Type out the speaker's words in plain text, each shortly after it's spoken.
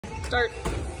Start.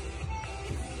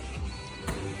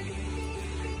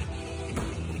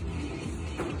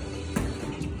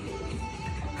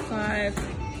 5.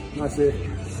 That's it.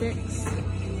 6.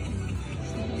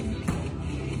 7.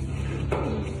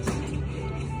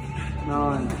 8.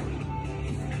 9.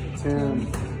 10.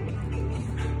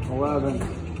 11.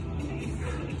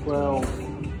 12.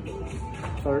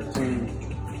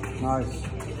 13. Nice.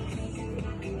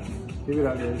 Give it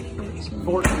up, dude.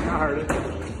 14. I heard it.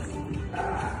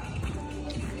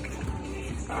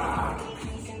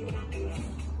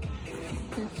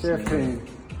 15.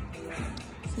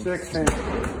 16.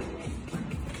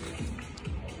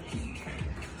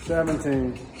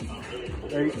 17.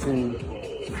 18.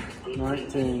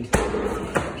 19.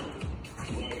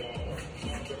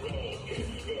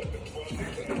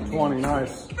 20.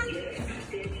 Nice.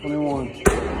 21.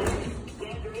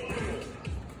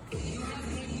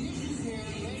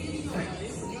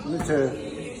 22,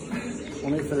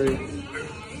 23,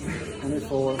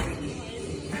 24,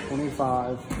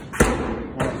 25,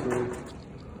 23.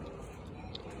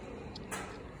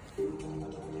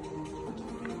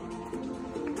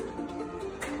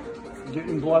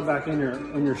 Getting blood back in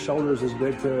your shoulders is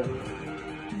big too.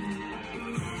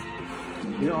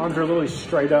 Your arms are literally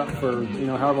straight up for, you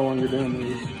know, however long you're doing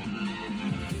these.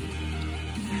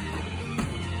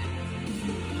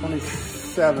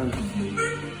 27,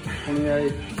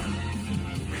 28,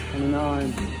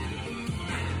 29,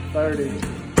 30.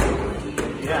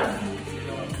 Yeah.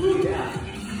 Yeah.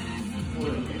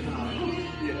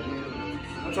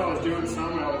 That's what I was doing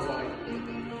some, I was like,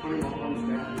 21 arms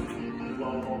down.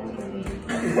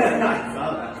 I saw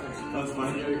that. That's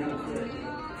funny.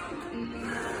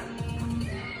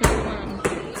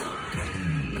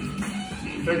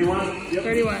 31? Yep.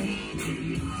 31.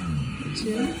 2.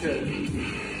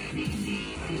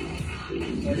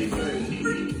 33,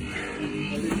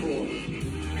 34,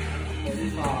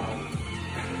 35,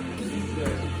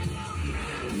 36,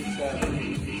 37,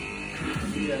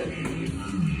 38,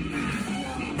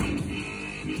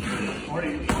 40.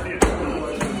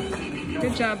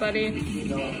 Good job, buddy.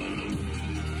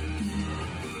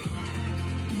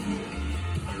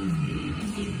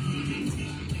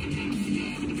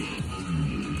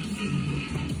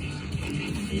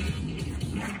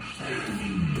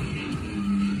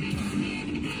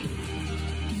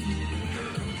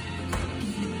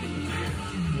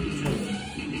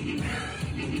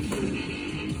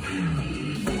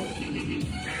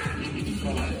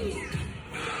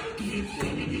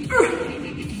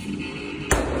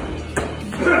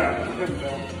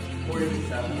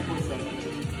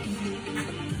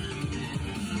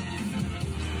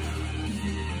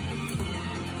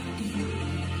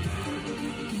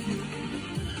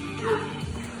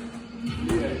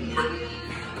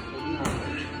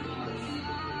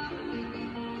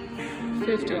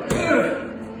 Fifty.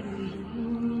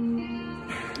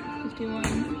 51.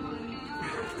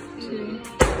 2.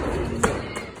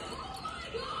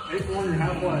 8 1, you're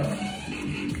halfway.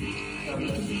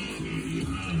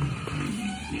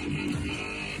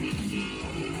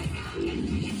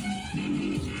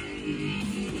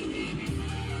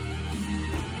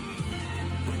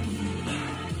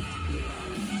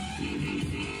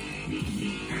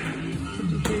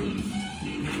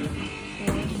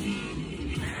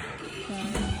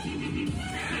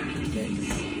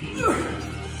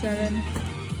 7,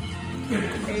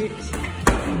 8,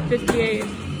 58.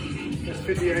 That's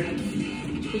 58.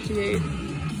 58.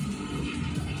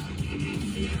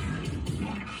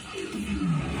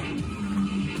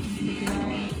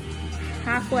 59.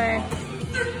 Halfway.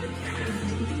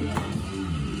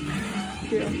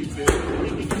 2.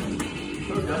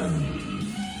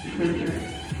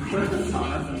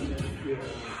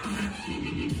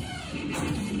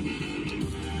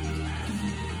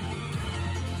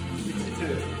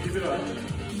 Keep it up.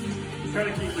 Just try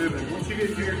to keep moving. Once you get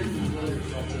here, you can slow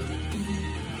yourself.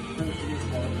 Finish this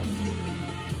part.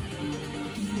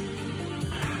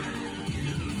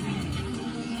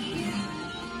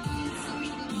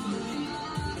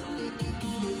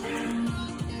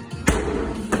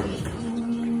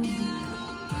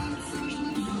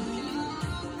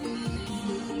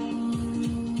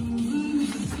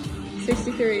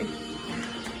 $63.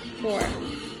 4.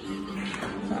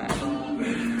 5.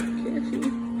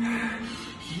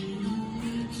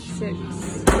 6.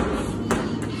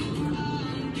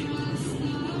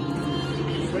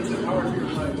 Switch the power to your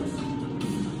legs.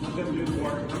 Let them do the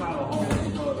work. Come out of the hole.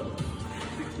 Slow.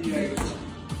 68.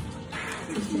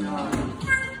 69.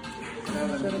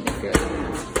 7. Good.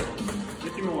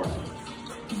 50 more.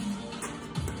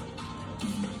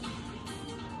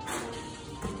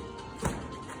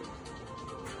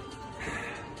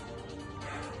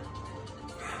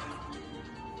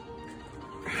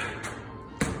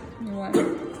 1,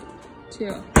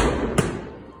 2,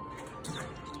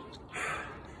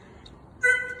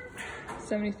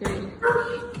 73,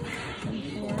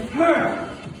 74,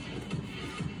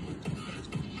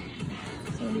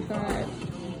 75,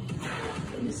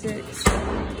 76,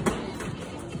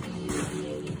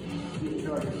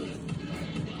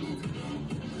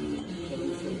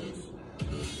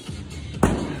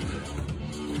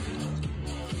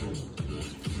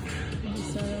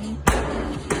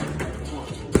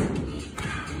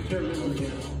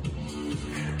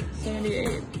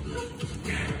 78,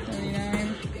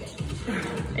 79,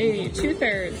 80,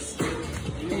 2/3,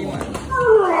 81,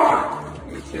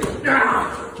 82.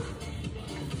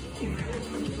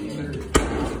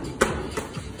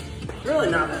 Really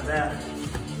not that bad.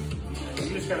 You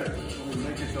just gotta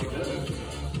make yourself do it.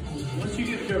 Once you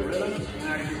get to a rhythm and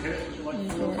actually hit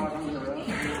like 4 or 5 times in a row.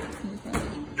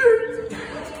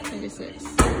 86.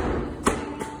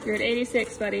 You're at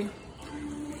 86, buddy.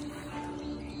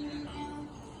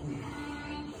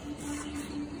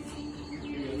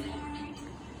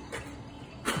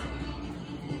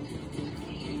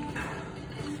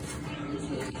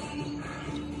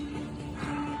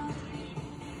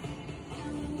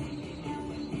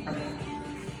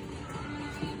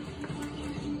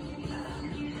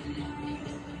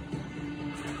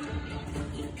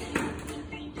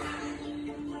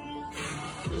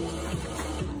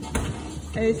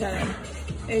 $87,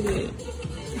 $88,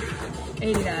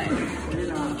 $89,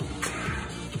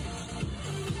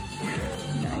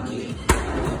 $90,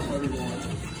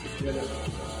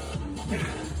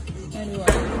 $91,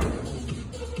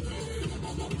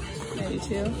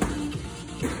 $92,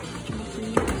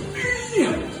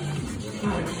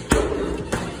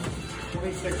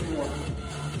 $26 more.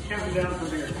 Counting down from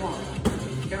here. Come on.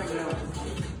 Counting down.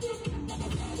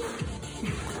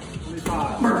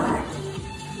 25.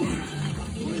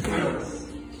 26.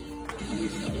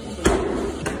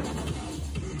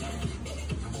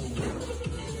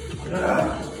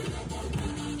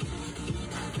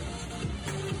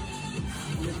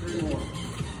 23 more.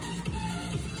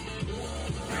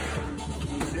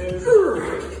 22.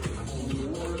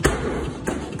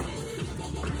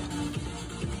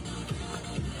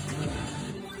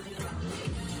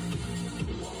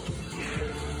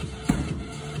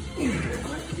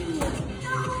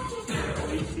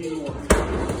 18 more.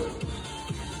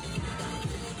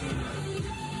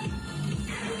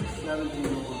 17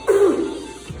 more.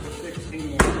 16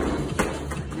 more.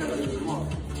 You gotta do it. Come on.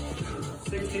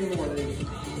 16 more of these.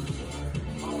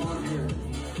 Come on here.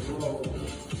 Whoa.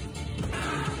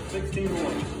 16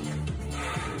 more.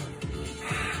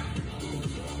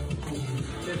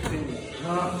 15.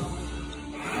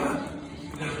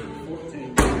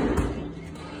 14.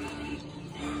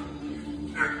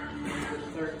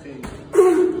 13.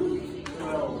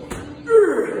 12.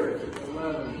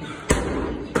 11.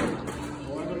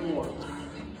 11 more.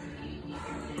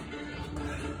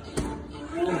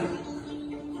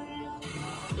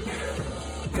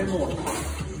 10 more.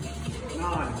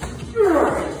 9.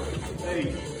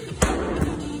 8.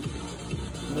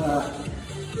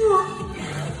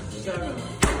 7.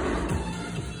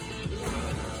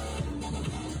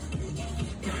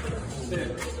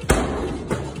 6.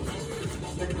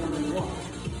 6 more than 1.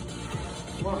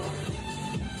 Come on.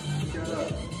 Get up.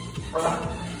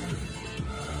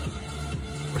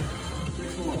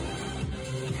 6 more.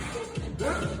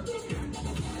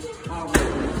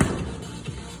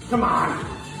 Come on.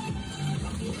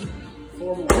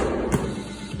 4 more.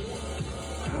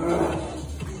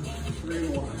 3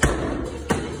 more.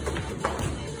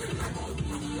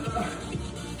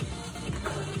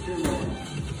 2 more.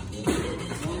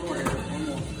 1 more here. 1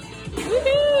 more.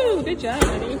 Woohoo! Good job,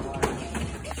 buddy.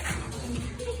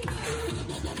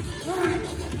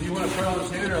 Do you want to put on the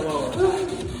standard or lower?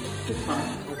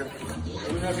 Okay.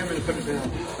 We're not going to put it down.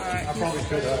 Alright, I probably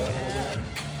could have.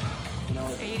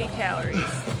 80 calories.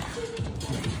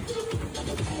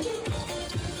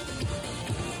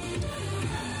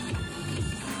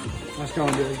 Nice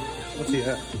going, Billy. What's he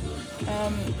at?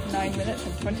 9 minutes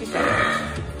and 20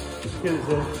 seconds. Get his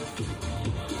head.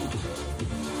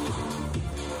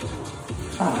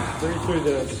 Bring it through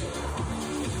this.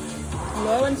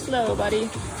 Low and slow, buddy. You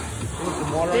want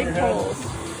some water on Big your head? pulls.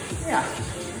 Yeah.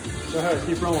 Go ahead,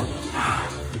 keep rolling.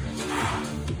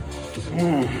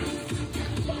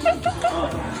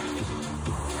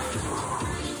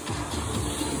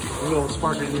 A little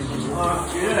sparkly. Good.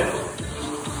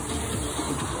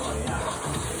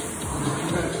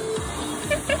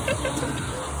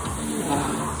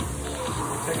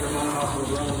 Take your mind off the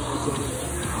ground.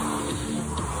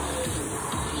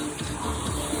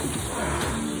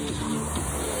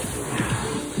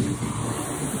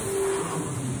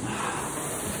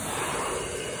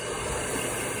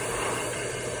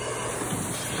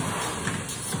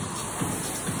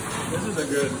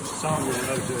 on, man.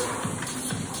 That was good.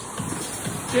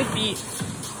 Good beat.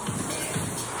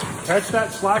 Catch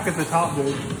that slack at the top,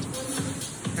 dude.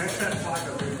 Catch that slack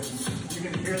up here. You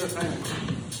can hear the fan.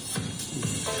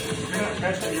 You're not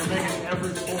catching it. You're making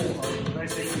every pull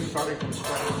basically starting from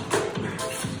scratch.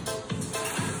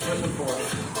 Listen for it.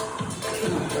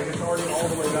 Like it's already all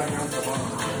the way back down to the bottom.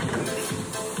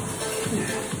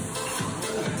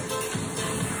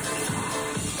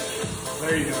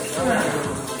 There you go.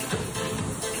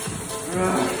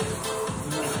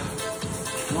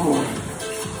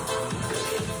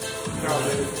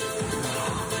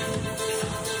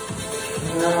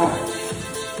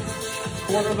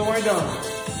 Quarter of the way done.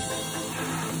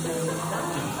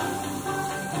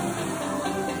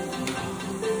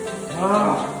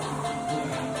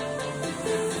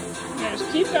 Yeah,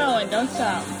 just keep going. Don't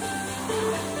stop.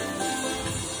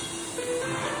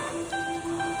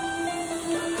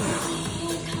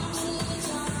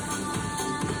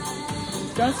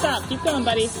 Don't stop. Keep going,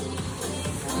 buddy.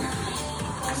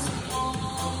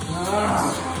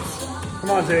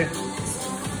 Come on, Zay.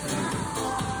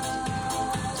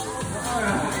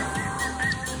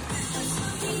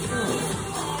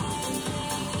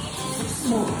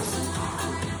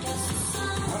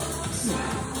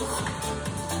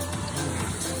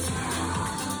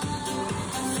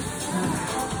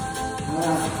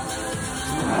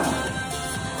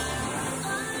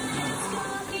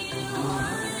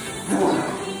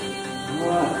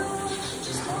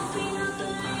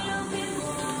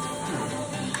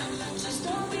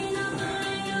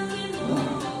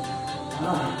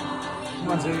 Come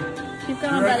on, Zay. Keep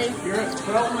going, buddy. You're at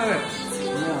 12 minutes.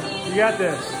 You got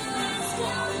this.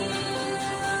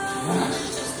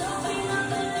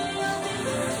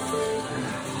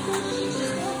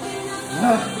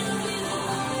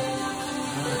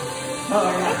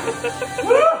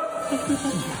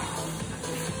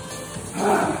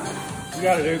 You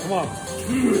got it, dude. Come on.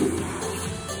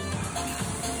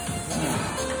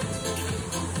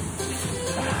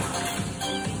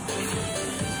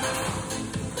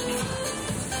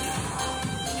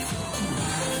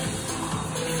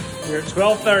 You're at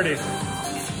 12:30.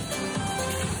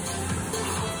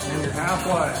 And you're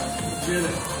halfway. Get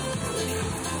it.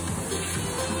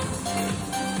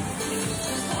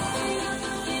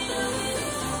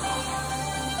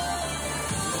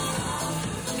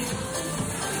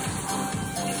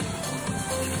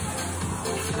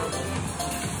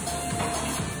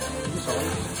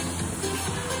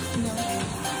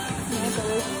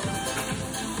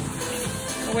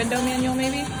 A window manual,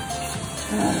 maybe?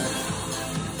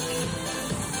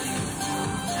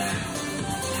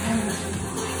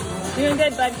 Doing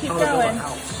good, bud. Keep going.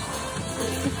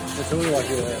 That's really like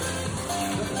it.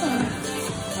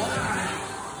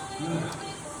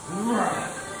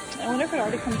 I wonder if it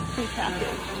already comes pre-packaged.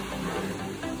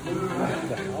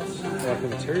 The house? Like the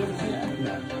material? Yeah.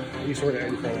 No. I used to work at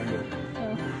 84 window.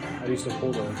 Oh. I used to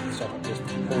pull the stuff like this,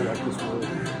 pull like this wood.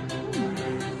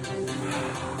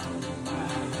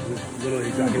 Literally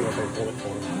exactly what they pulled it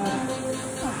for.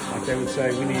 Like they would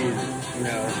say, we need,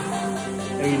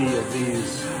 80 of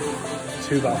these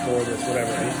 2x4, this,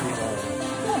 whatever, 8 feet long.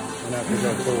 And I could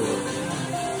go pull it.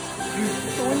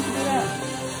 So when did you do that?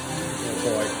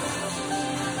 For like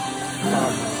 5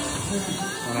 months.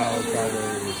 When I was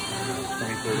probably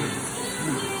 23.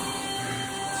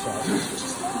 So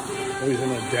it was in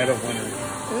the dead of winter.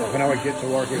 When I would get to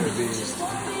work, it would be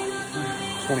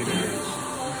 20 degrees.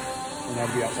 And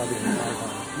I'd be outside the entire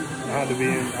time. And I had to be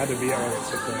at work at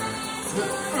 6 a.m.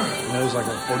 And it was like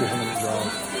a 40-minute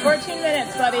drive. 14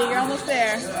 minutes, buddy. You're almost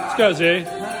there. Let's go, Z.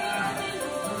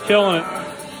 Killing it.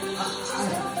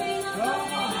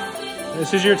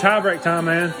 This is your tiebreak time,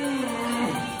 man.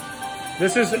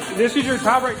 This is your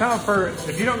tiebreak time for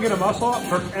if you don't get a muscle up,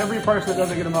 for every person that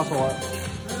doesn't get a muscle up.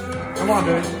 Come on,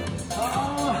 dude.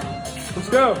 Let's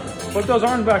go. Put those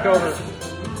arms back over.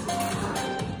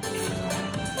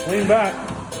 Lean back.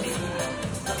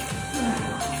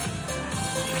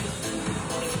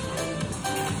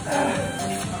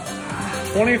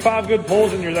 25 good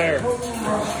pulls and you're there.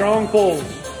 Strong pulls.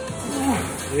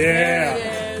 Yeah. There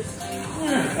it is.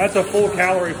 That's a full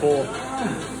calorie pull.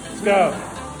 Let's go.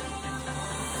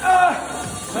 Come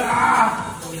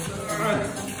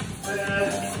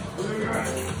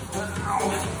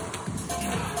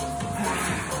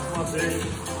on, dude.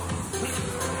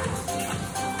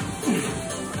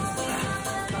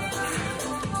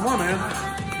 Come on, man.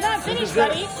 Not finished,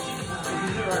 buddy.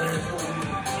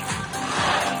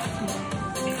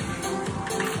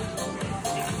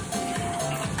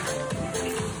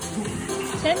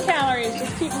 10 calories,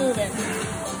 just keep moving.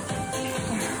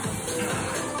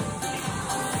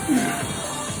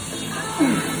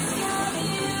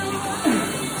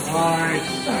 Nice.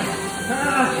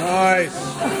 Nice.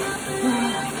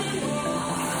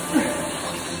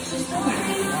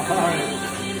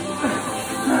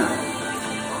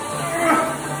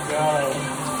 Go.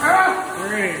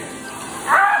 3.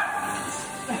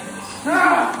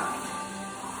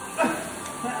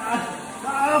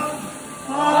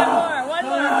 One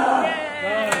more.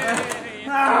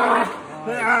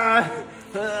 Yay.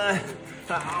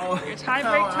 Your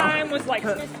tiebreak time was like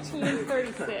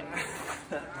 15:36.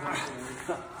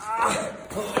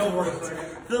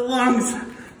 The lungs.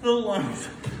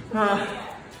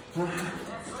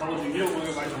 Told you, you don't want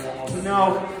to go back to wall. No.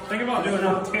 Think about doing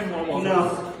 10 wall balls. No.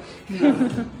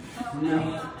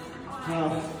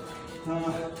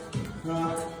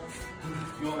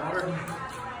 You want water?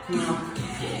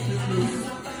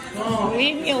 No.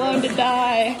 Leave me alone to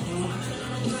die.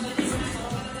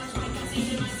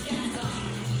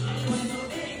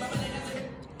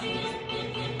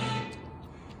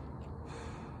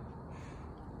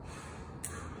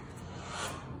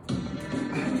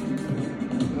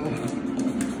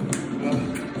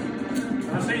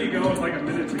 I say you go with like a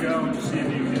minute to go and just see if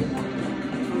you can get one.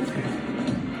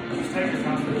 Just take your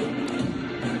time.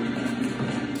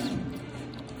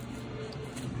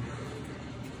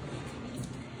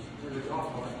 Where's your golf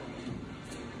ball?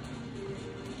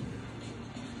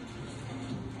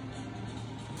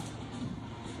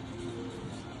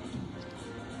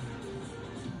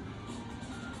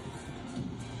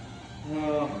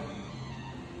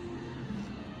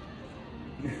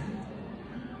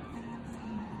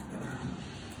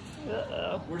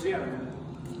 Uh-oh. Where's he at?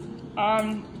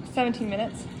 17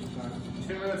 minutes.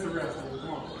 10 minutes of rest. Come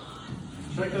on.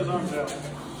 Shake those arms out.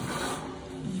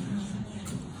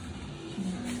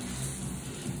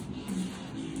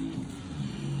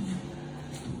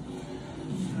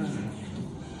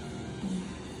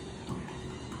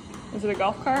 Is it a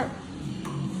golf cart?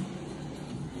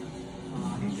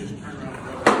 He just turned around and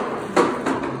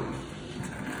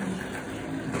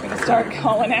go. Gonna start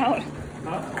calling out.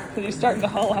 Huh? So you're starting to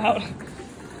haul out.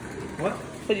 What?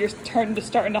 So you're starting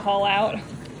to haul out.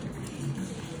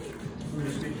 We're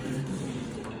just speaking.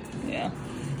 Yeah.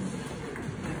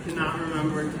 I cannot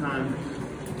remember a time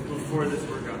before this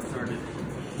workout started.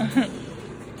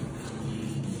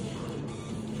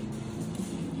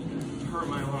 Hurt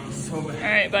my lungs so bad. All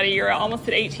right, buddy, you're almost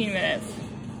at 18 minutes.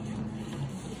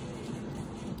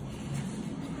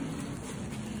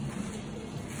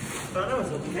 I thought it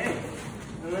was okay.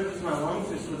 And then just my lungs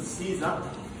just would seize up.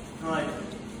 I'm like,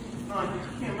 I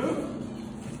can't move.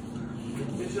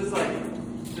 It's just like,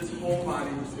 this whole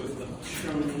body just goes to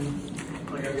churning,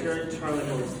 like a giant Charlie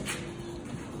horse.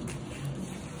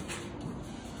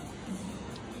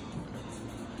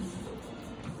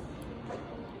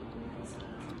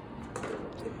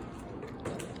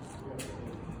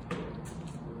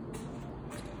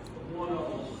 One of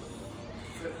them.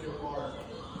 Set your heart.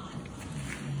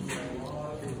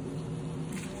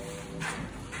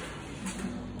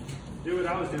 Do what I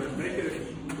was doing. Make it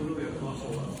a little bit of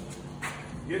muscle up.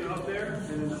 Get up there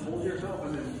and then hold yourself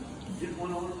and then get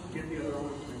one arm, get the other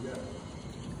arm, and go.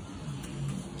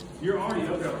 You're already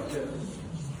up there like this.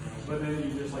 But then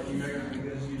you just like, you make it like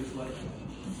this, you just let it.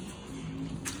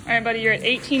 All right, buddy, you're at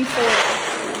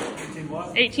 1840. 18 what?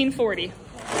 1840.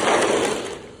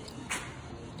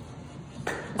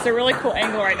 It's a really cool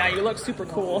angle right now. You look super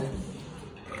cool.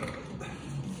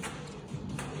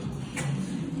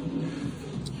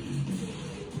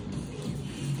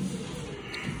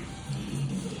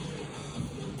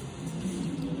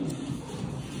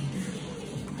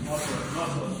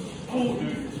 Muscle. Oh,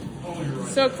 dude. Oh, you're right.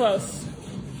 So close.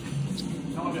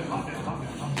 Hop down.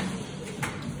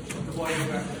 The ball go back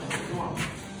down. Come on. All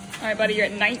right, buddy, you're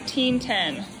at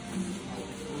 1910.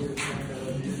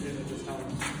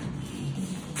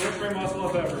 First bring muscle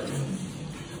up ever.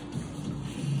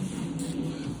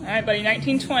 All right, buddy,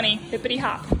 1920. Hippity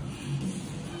hop. You're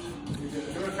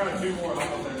gonna try 2 more.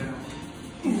 Hop up there now.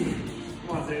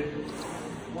 Come on, Dave.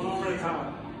 One arm at a time.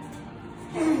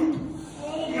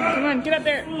 Come on, get up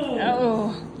there.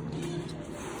 Oh.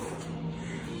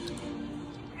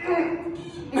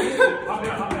 Hop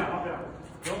down.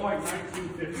 Go like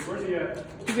 1950. Where's he at?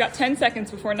 You've got 10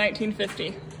 seconds before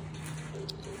 1950.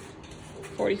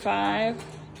 45. All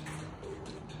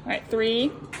right,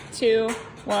 3, 2,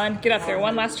 1. Get up there.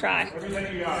 One last try.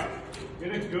 Everything you got.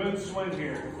 Get a good swing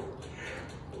here.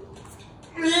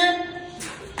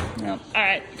 No. All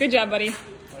right, good job, buddy.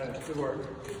 Good work.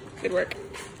 Good work.